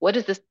 what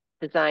is this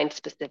designed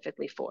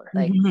specifically for?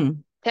 Like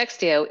Mhm.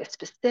 Textio is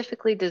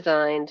specifically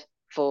designed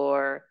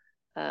for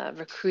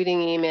recruiting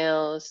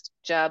emails,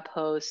 job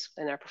posts,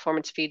 and our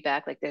performance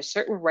feedback. Like there's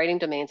certain writing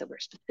domains that we're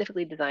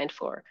specifically designed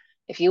for.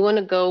 If you want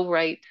to go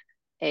write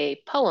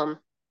a poem,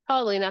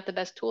 probably not the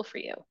best tool for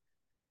you.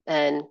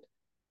 And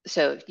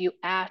so if you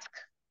ask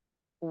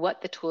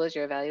what the tool is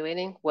you're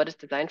evaluating, what it's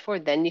designed for,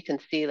 then you can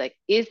see like,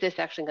 is this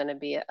actually going to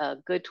be a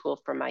good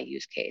tool for my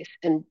use case?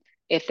 And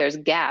if there's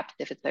gaps,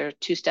 if there are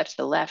two steps to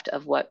the left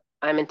of what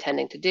I'm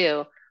intending to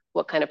do,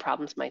 what kind of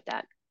problems might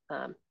that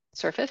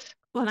surface?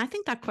 Well, and I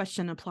think that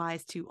question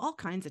applies to all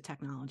kinds of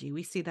technology.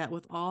 We see that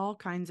with all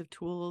kinds of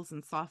tools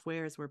and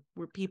softwares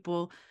where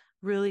people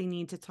really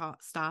need to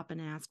stop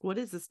and ask, what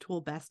is this tool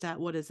best at?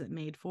 What is it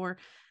made for?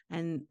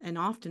 And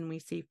often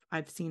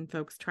I've seen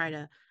folks try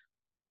to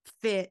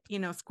fit,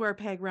 square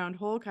peg round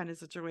hole kind of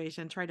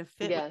situation, try to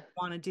fit what Yeah, you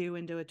want to do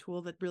into a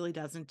tool that really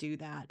doesn't do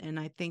that. And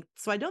I think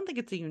so. I don't think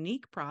it's a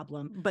unique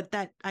problem, but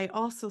that I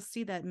also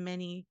see that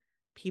many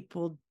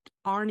people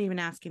aren't even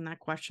asking that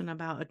question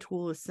about a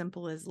tool as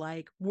simple as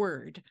like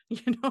Word,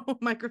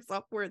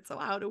 Microsoft Word. So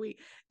how do we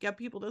get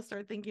people to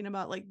start thinking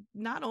about like,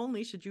 not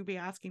only should you be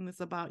asking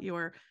this about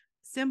your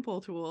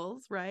simple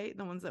tools, right?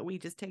 The ones that we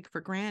just take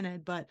for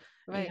granted, but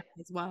AI right.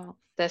 as well.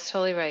 That's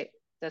totally right.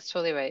 That's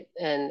totally right.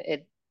 And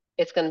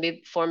it's going to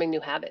be forming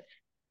new habits,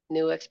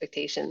 new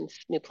expectations,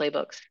 new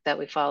playbooks that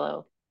we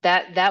follow.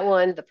 That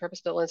one, the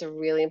purpose-built one, is a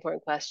really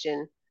important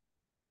question.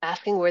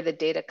 Asking where the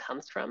data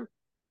comes from,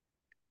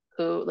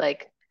 who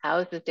like how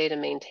is this data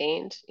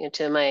maintained?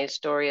 To my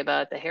story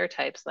about the hair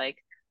types, like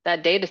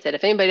that data set.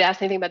 If anybody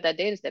asks anything about that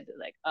data set, they're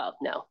like, oh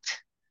no,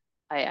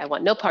 I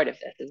want no part of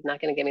this. It's not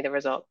going to give me the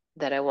result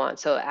that I want.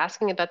 So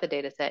asking about the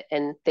data set,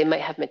 and they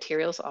might have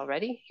materials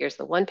already. Here's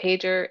the one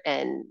pager,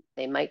 and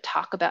they might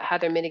talk about how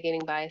they're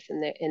mitigating bias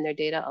in their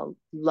data. A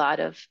lot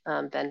of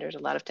vendors, a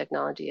lot of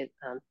technology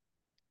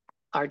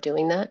are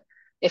doing that.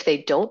 If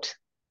they don't,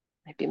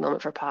 might be a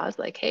moment for pause,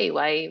 like, hey,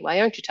 why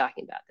aren't you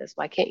talking about this?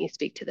 Why can't you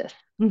speak to this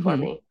for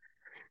Mm-hmm. me?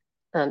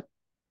 Um,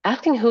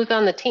 Asking who's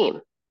on the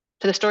team.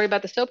 To the story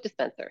about the soap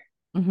dispenser.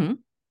 Mm-hmm.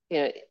 You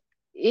know,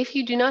 if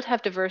you do not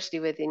have diversity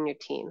within your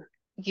team,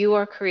 you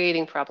are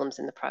creating problems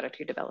in the product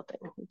you're developing.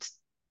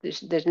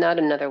 There's not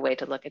another way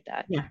to look at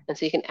that. Yeah. And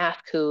so you can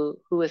ask who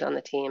is on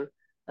the team,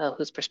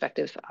 whose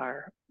perspectives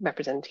are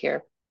represented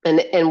here,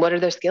 and what are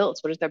their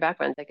skills, what is their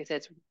background. Like I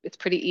said, it's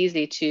pretty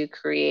easy to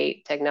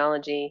create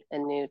technology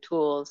and new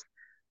tools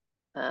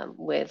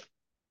with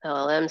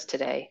LLMs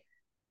today.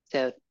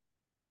 So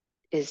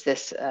is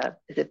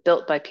it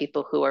built by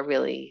people who are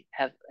really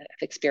have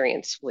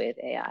experience with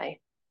AI?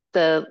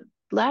 The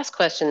last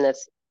question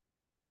that's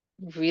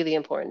really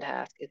important to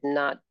ask is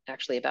not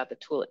actually about the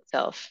tool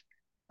itself,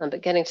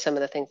 but getting some of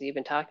the things that you've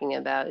been talking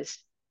about is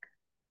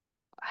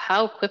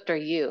how equipped are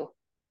you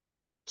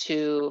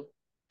to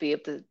be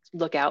able to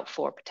look out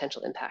for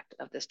potential impact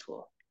of this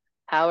tool?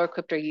 How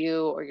equipped are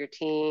you or your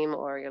team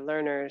or your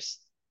learners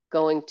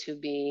going to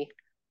be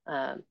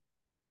um,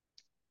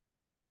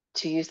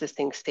 to use this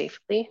thing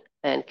safely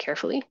and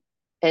carefully?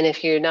 And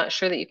if you're not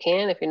sure that you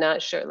can, if you're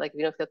not sure, like if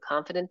you don't feel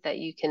confident that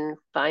you can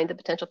find the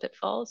potential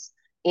pitfalls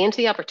and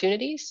the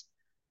opportunities,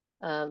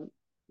 um,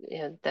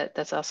 yeah,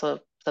 that's also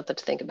something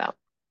to think about.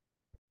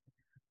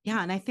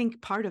 Yeah, and I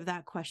think part of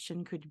that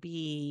question could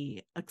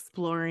be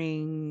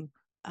exploring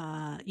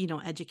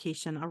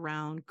education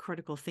around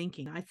critical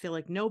thinking. I feel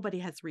like nobody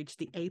has reached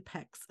the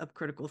apex of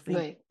critical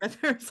thinking.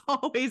 Right. There's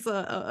always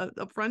a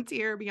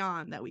frontier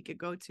beyond that we could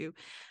go to.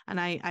 And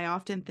I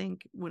often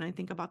think when I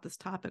think about this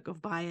topic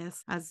of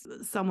bias, as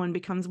someone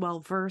becomes well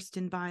versed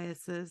in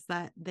biases,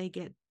 that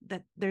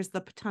there's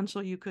the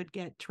potential you could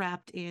get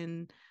trapped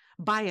in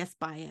bias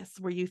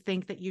where you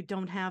think that you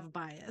don't have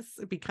bias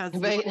because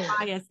you're Right.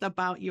 biased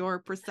about your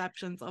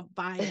perceptions of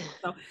bias.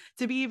 So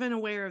to be even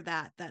aware of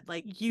that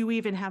like you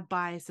even have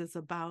biases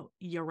about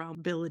your own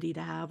ability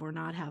to have or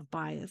not have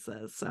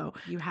biases, so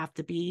you have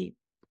to be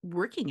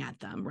working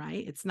at them,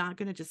 right? It's not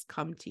going to just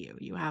come to you.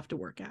 You have to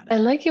work at it.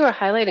 And like you were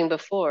highlighting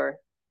before,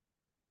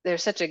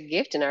 there's such a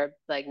gift in our,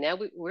 like now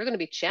we're going to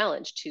be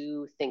challenged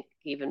to think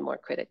even more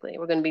critically.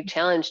 We're going to be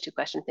challenged to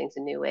question things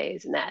in new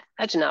ways. And that's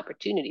such an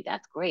opportunity.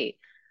 That's great.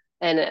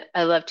 And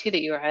I love too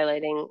that you were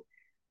highlighting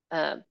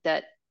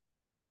that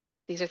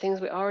these are things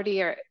we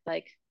already are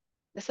like,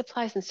 this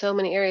applies in so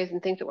many areas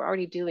and things that we're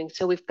already doing.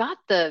 So we've got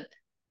the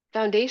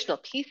foundational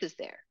pieces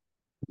there.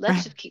 Let's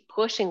Right. just keep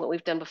pushing what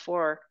we've done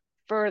before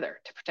further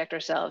to protect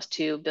ourselves,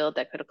 to build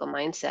that critical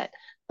mindset.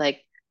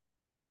 Like,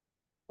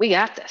 we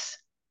got this.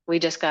 We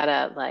just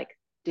gotta like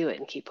do it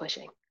and keep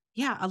pushing.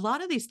 Yeah, a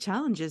lot of these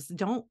challenges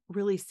don't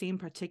really seem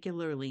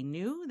particularly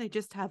new. They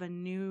just have a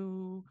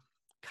new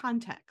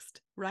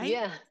context, right?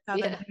 Yeah, Have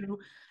a yeah. new,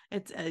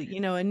 it's a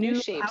New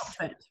new shapes.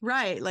 outfit,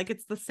 right? Like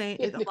it's the same,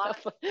 it's a lot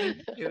of the same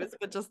Right. issues,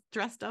 but just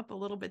dressed up a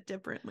little bit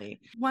differently.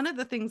 One of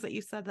the things that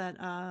you said that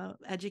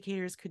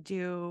educators could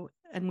do,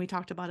 and we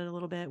talked about it a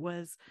little bit,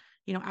 was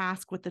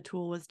ask what the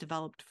tool was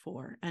developed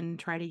for and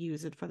try to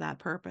use it for that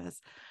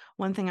purpose.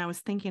 One thing I was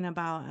thinking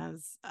about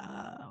as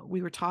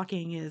we were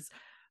talking is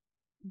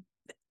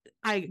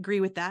I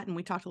agree with that. And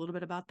we talked a little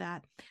bit about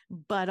that,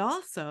 but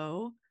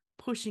also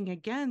pushing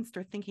against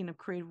or thinking of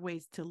creative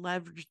ways to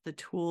leverage the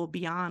tool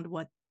beyond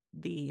what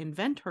the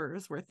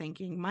inventors were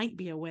thinking might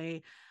be a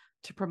way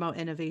to promote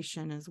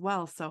innovation as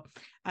well. So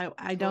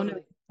I don't know,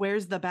 Totally.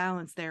 where's the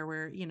balance there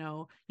where,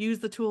 use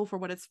the tool for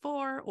what it's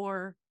for,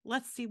 or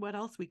let's see what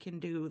else we can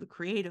do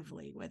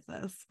creatively with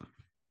this.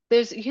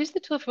 There's use the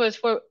tool for what it's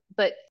for,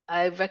 but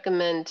I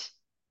recommend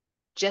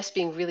just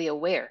being really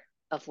aware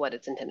of what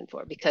it's intended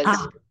for, because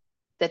Ah,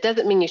 that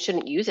doesn't mean you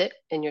shouldn't use it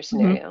in your mhm.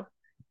 scenario.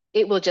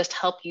 It will just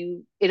help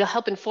you, it'll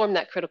help inform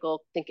that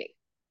critical thinking.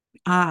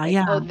 Like,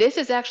 Yeah. oh, this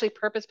is actually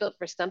purpose built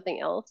for something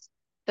else.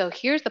 So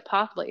here's the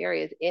possible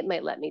areas it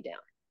might let me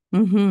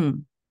down. Hmm.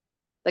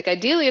 Like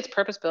ideally, it's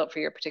purpose built for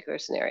your particular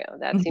scenario.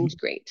 That seems Hmm.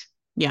 great.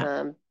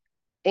 Yeah. Um,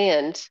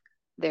 and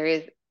there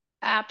is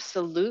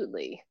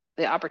absolutely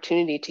the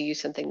opportunity to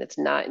use something that's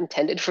not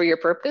intended for your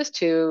purpose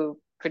to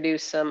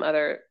produce some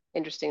other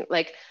interesting,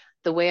 like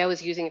the way I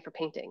was using it for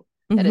painting.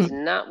 That is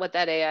Hmm. not what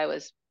that AI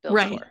was built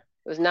for. Right.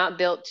 It was not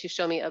built to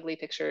show me ugly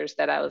pictures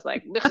that I was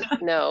like,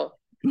 no.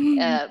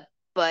 Uh,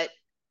 but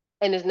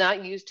and is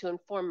not used to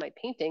inform my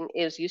painting.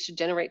 It is used to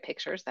generate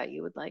pictures that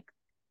you would like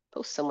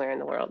post somewhere in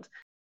the world.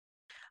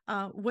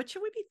 What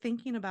should we be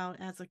thinking about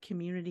as a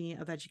community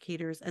of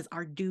educators as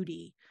our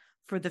duty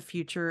for the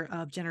future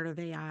of generative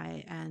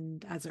AI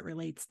and as it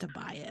relates to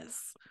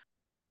bias?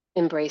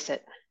 Embrace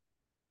it.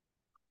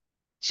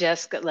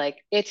 Just like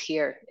it's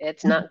here.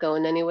 It's Mhm. not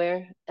going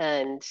anywhere.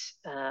 And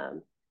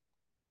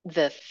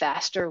the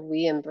faster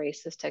we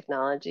embrace this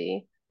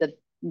technology, the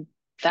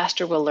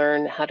faster we'll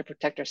learn how to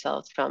protect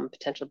ourselves from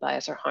potential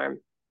bias or harm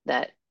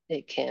that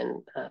it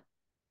can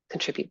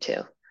contribute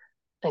to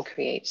and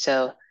create.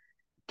 So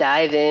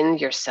dive in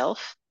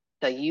yourself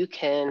so you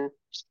can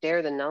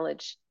share the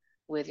knowledge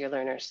with your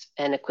learners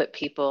and equip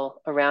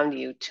people around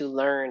you to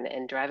learn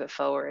and drive it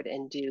forward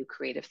and do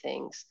creative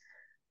things.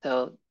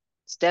 So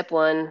step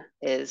one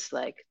is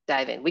like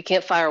dive in. We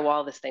can't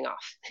firewall this thing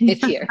off.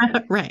 It's here.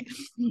 Right.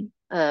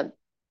 Um,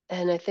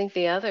 and I think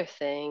the other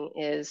thing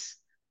is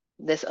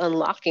this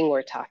unlocking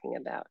we're talking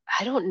about.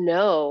 I don't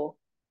know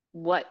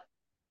what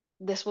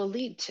this will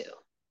lead to,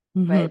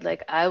 Hmm. right?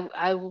 Like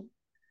I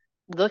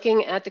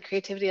looking at the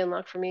creativity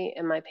unlock for me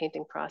in my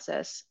painting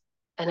process,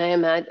 and I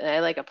imagine I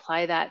like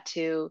apply that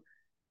to,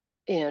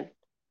 you know,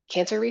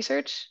 cancer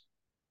research.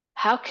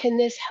 How can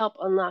this help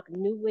unlock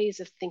new ways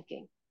of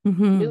thinking,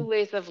 Hmm. new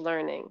ways of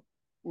learning,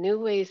 new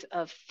ways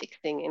of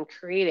fixing and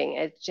creating?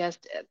 It's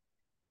just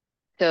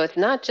so it's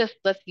not just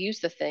let's use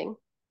the thing.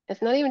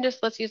 It's not even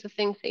just let's use the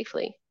thing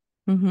safely.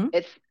 Hmm.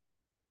 It's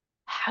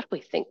how do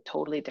we think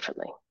totally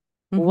differently?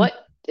 Hmm. What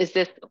is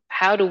this?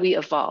 How do we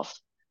evolve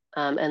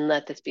and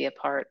let this be a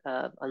part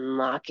of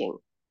unlocking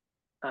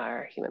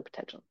our human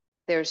potential?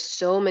 There's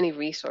so many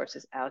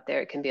resources out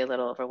there. It can be a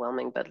little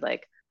overwhelming, but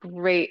like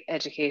great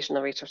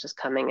educational resources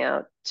coming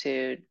out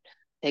to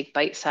take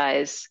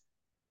bite-size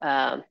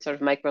sort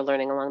of micro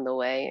learning along the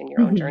way in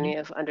your own Hmm. journey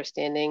of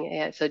understanding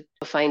AI. So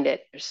find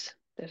it.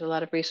 There's a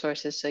lot of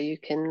resources so you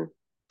can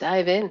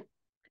dive in.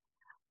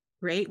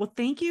 Great. Well,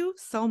 thank you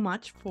so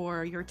much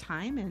for your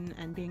time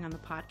and being on the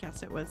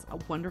podcast. It was a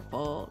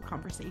wonderful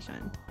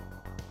conversation.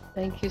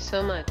 Thank you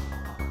so much.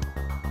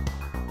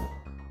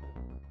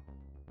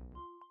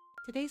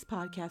 Today's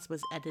podcast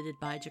was edited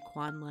by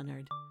Jaquan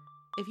Leonard.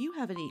 If you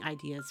have any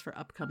ideas for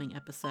upcoming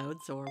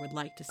episodes or would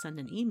like to send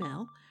an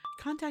email,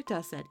 contact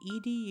us at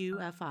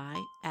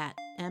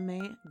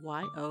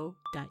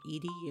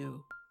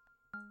edufi@mayo.edu.